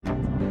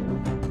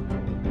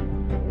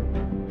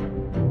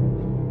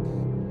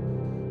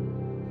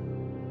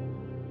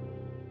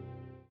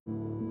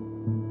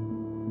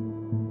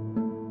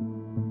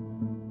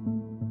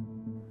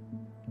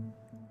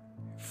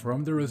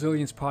From the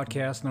Resilience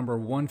Podcast number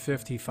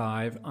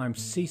 155, I'm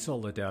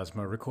Cecil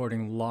Ledesma,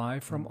 recording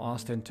live from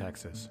Austin,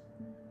 Texas.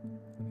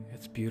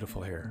 It's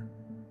beautiful here.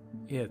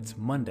 It's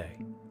Monday,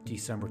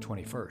 December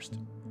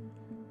 21st.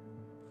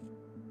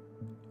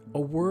 A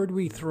word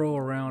we throw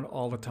around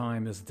all the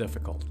time is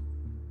difficult.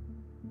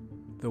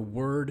 The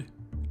word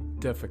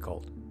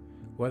difficult,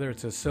 whether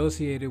it's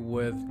associated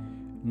with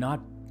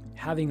not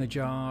having a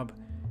job,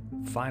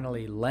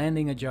 finally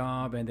landing a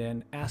job, and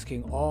then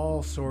asking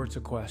all sorts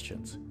of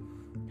questions.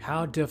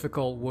 How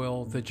difficult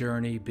will the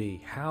journey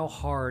be? How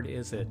hard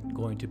is it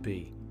going to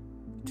be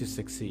to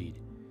succeed?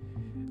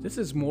 This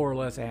is more or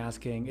less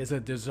asking, is a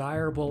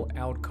desirable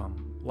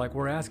outcome? Like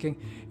we're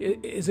asking,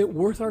 is it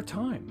worth our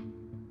time?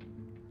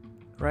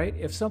 Right?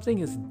 If something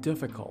is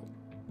difficult,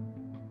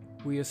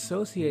 we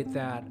associate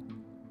that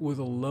with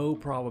a low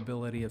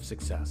probability of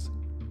success.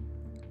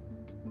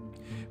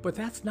 But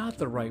that's not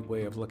the right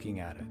way of looking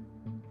at it.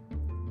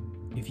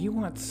 If you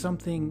want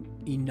something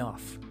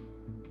enough,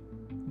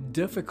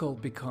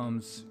 difficult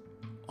becomes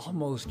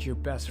almost your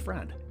best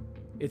friend.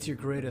 It's your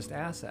greatest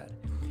asset.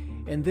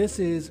 And this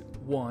is,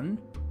 one,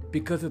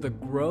 because of the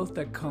growth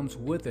that comes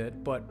with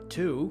it, but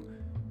two,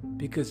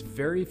 because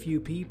very few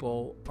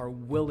people are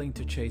willing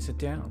to chase it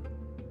down.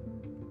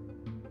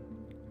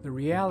 The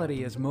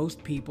reality is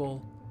most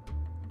people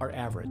are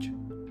average.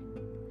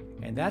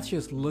 And that's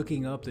just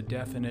looking up the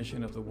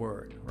definition of the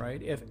word,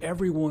 right? If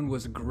everyone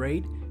was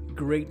great,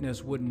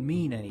 greatness wouldn't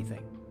mean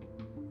anything.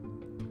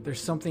 There's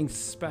something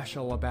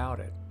special about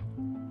it.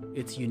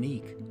 It's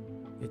unique.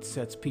 It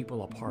sets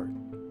people apart.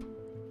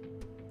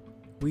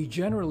 We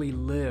generally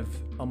live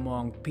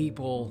among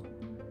people,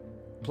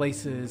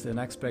 places, and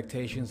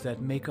expectations that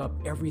make up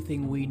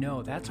everything we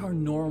know. That's our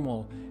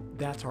normal.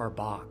 That's our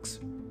box.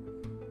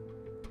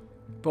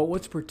 But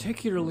what's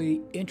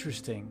particularly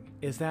interesting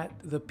is that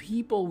the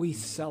people we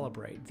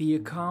celebrate, the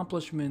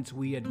accomplishments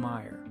we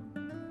admire,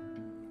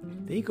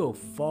 they go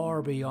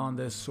far beyond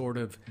this sort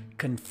of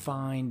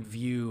confined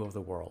view of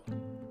the world.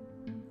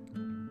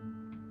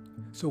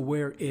 So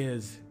where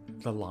is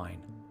the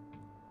line?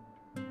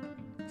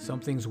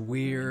 Something's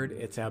weird,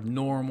 it's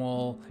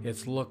abnormal,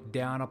 it's looked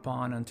down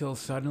upon until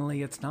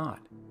suddenly it's not.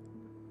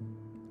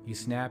 You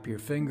snap your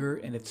finger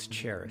and it's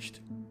cherished.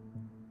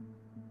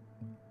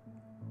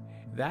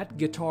 That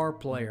guitar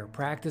player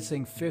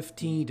practicing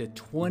 15 to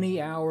 20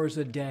 hours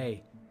a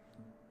day,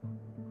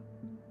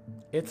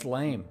 it's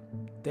lame.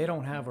 They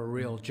don't have a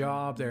real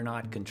job, they're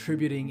not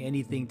contributing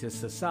anything to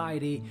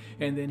society,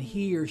 and then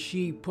he or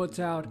she puts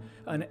out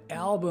an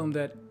album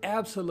that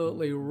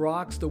absolutely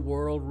rocks the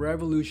world,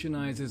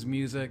 revolutionizes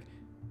music,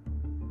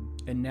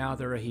 and now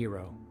they're a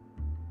hero.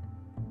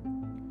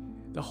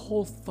 The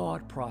whole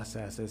thought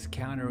process is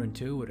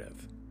counterintuitive.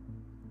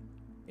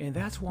 And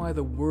that's why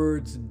the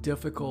words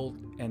difficult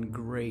and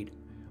great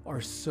are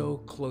so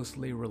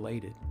closely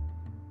related.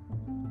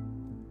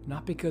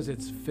 Not because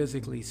it's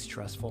physically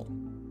stressful,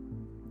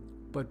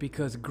 but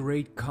because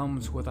great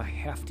comes with a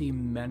hefty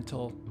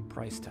mental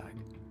price tag.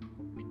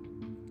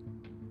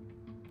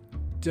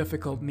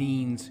 Difficult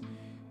means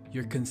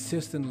you're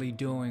consistently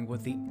doing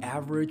what the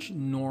average,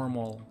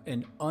 normal,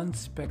 and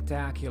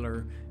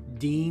unspectacular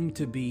deem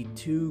to be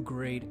too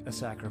great a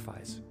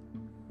sacrifice.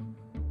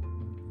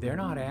 They're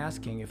not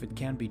asking if it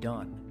can be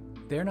done.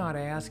 They're not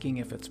asking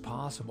if it's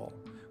possible.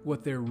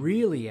 What they're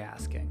really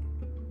asking,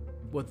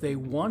 what they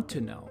want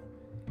to know,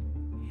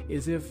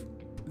 is if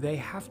they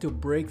have to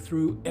break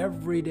through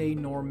everyday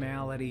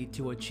normality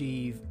to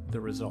achieve the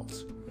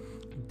results.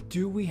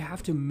 Do we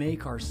have to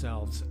make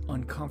ourselves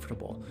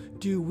uncomfortable?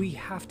 Do we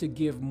have to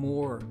give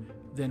more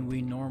than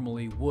we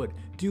normally would?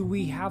 Do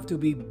we have to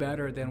be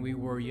better than we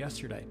were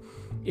yesterday?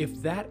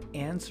 If that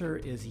answer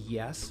is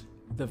yes,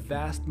 the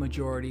vast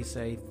majority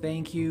say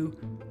thank you,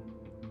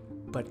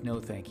 but no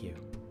thank you.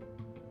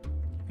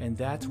 And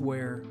that's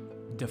where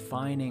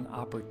defining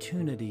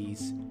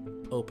opportunities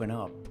open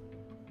up.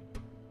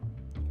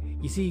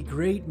 You see,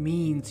 great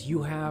means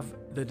you have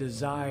the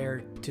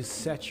desire to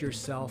set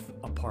yourself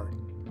apart.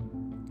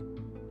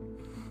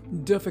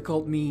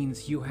 Difficult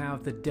means you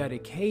have the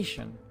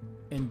dedication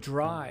and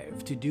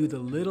drive to do the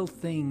little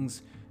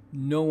things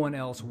no one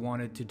else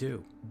wanted to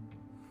do.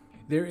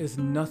 There is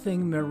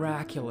nothing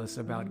miraculous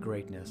about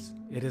greatness.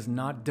 It is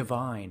not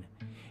divine.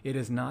 It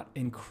is not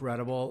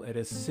incredible. It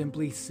is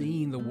simply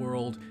seeing the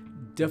world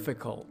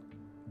difficult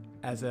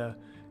as a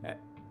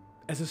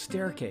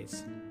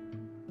staircase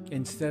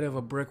instead of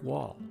a brick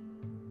wall.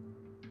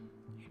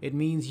 It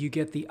means you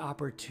get the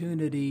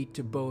opportunity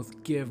to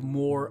both give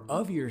more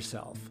of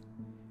yourself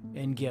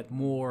and get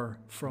more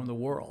from the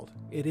world.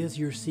 It is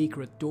your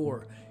secret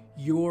door,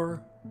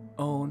 your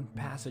own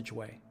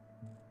passageway.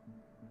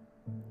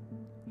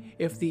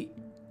 If the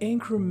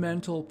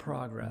incremental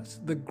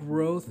progress, the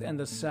growth, and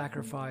the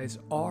sacrifice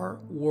are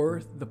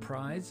worth the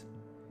prize,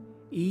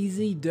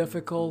 easy,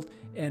 difficult,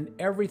 and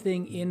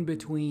everything in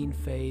between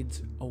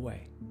fades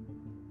away.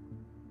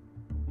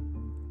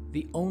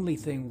 The only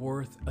thing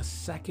worth a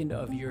second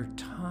of your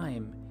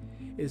time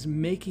is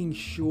making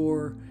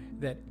sure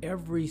that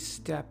every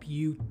step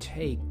you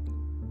take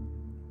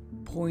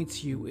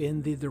points you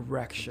in the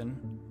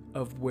direction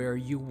of where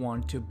you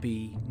want to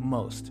be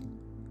most.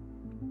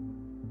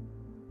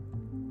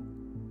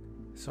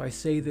 So I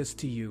say this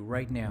to you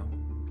right now.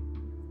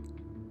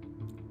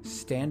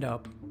 Stand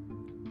up,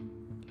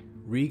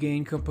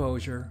 regain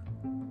composure,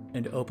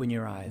 and open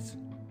your eyes.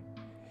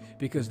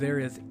 Because there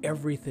is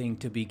everything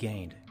to be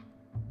gained.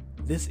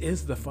 This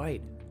is the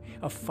fight.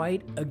 A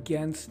fight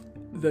against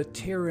the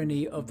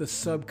tyranny of the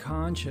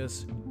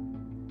subconscious,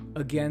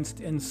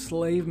 against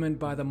enslavement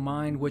by the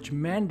mind, which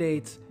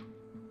mandates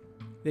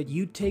that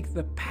you take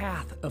the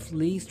path of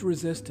least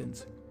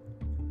resistance.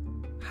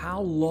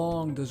 How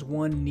long does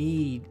one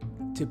need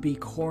to be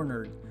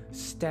cornered,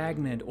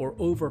 stagnant, or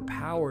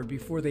overpowered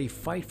before they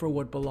fight for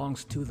what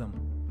belongs to them?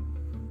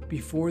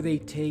 Before they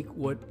take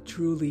what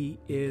truly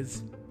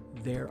is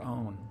their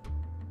own?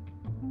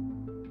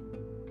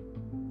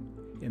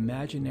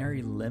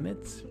 Imaginary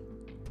limits,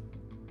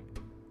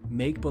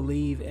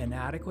 make-believe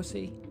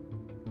inadequacy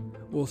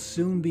will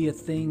soon be a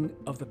thing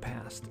of the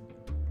past,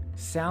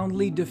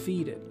 soundly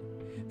defeated.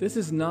 This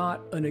is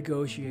not a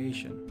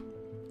negotiation.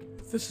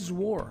 This is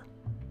war.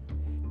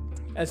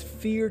 As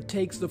fear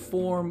takes the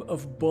form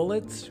of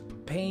bullets,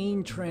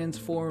 pain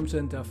transforms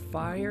into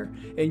fire,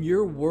 and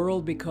your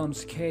world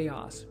becomes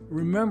chaos.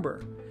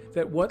 Remember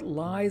that what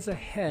lies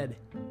ahead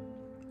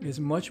is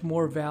much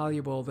more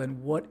valuable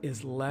than what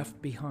is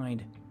left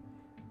behind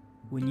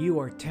when you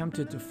are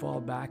tempted to fall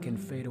back and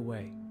fade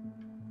away.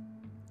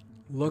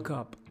 Look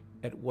up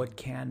at what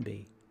can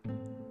be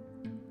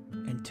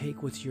and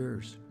take what's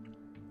yours.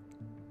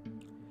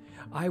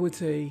 I would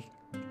say,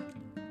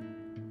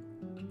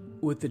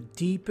 with the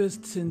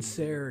deepest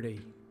sincerity,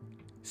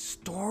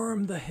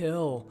 storm the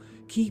hill.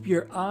 Keep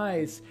your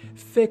eyes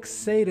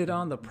fixated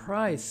on the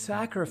prize.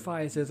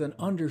 Sacrifice is an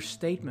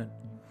understatement.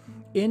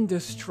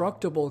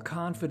 Indestructible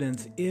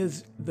confidence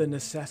is the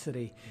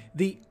necessity.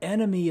 The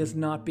enemy is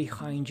not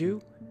behind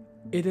you.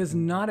 It is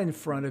not in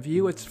front of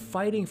you. It's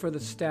fighting for the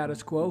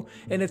status quo,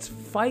 and its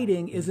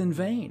fighting is in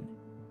vain.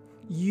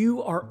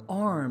 You are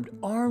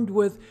armed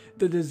with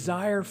the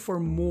desire for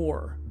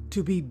more,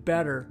 to be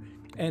better,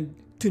 and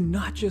to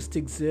not just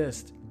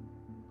exist,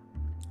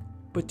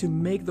 but to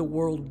make the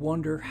world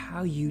wonder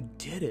how you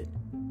did it.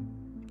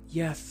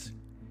 Yes,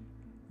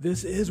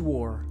 this is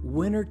war.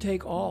 Winner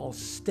take all.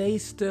 Stay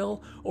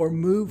still or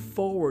move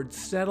forward.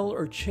 Settle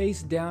or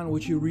chase down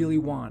what you really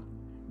want.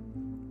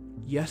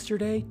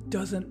 Yesterday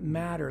doesn't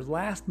matter.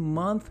 Last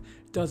month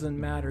doesn't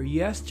matter.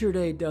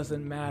 Yesterday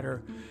doesn't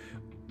matter.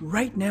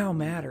 Right now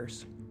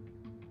matters.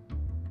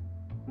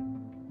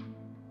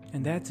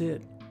 And that's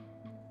it.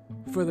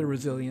 For the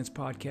Resilience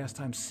Podcast,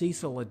 I'm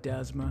Cecil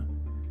Ledesma.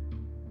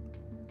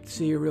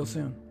 See you real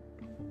soon.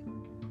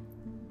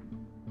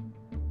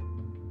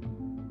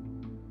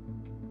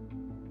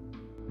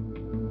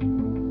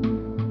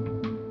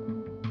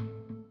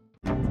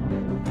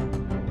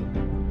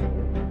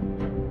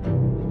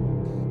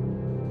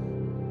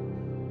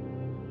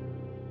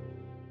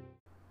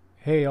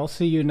 Hey, I'll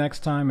see you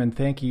next time, and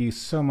thank you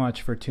so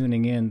much for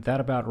tuning in.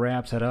 That about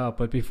wraps it up.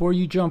 But before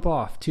you jump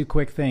off, two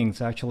quick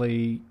things,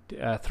 actually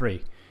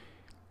three.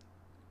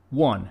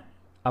 One,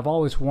 I've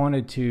always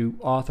wanted to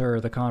author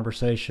the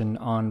conversation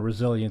on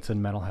resilience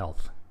and mental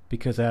health,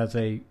 because as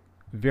a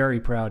very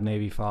proud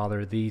Navy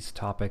father, these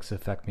topics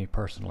affect me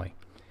personally.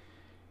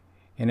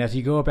 And as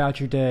you go about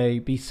your day,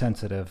 be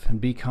sensitive and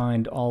be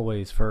kind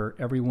always, for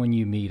everyone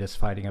you meet is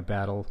fighting a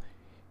battle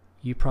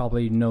you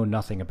probably know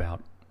nothing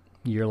about.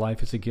 Your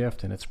life is a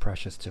gift, and it's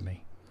precious to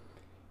me.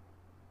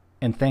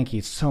 And thank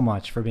you so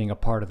much for being a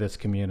part of this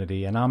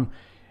community. And I'm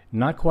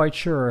not quite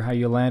sure how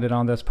you landed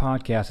on this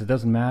podcast. It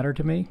doesn't matter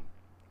to me.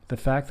 The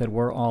fact that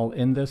we're all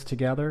in this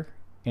together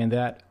and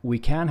that we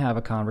can have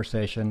a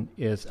conversation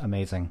is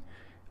amazing.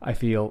 I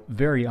feel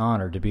very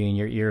honored to be in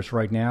your ears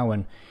right now,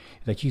 and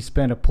that you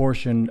spend a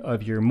portion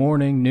of your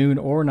morning, noon,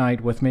 or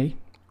night with me.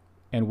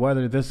 And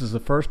whether this is the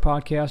first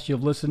podcast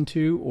you've listened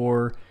to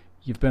or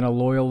you've been a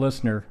loyal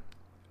listener,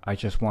 I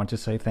just want to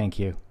say thank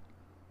you.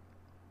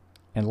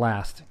 And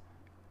last,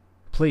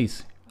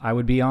 please, I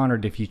would be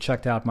honored if you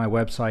checked out my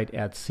website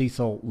at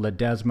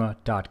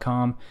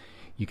cecilledesma.com.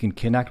 You can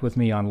connect with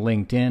me on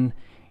LinkedIn.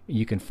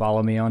 You can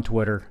follow me on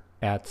Twitter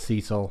at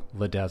Cecil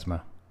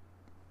Ledesma.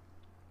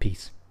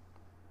 Peace.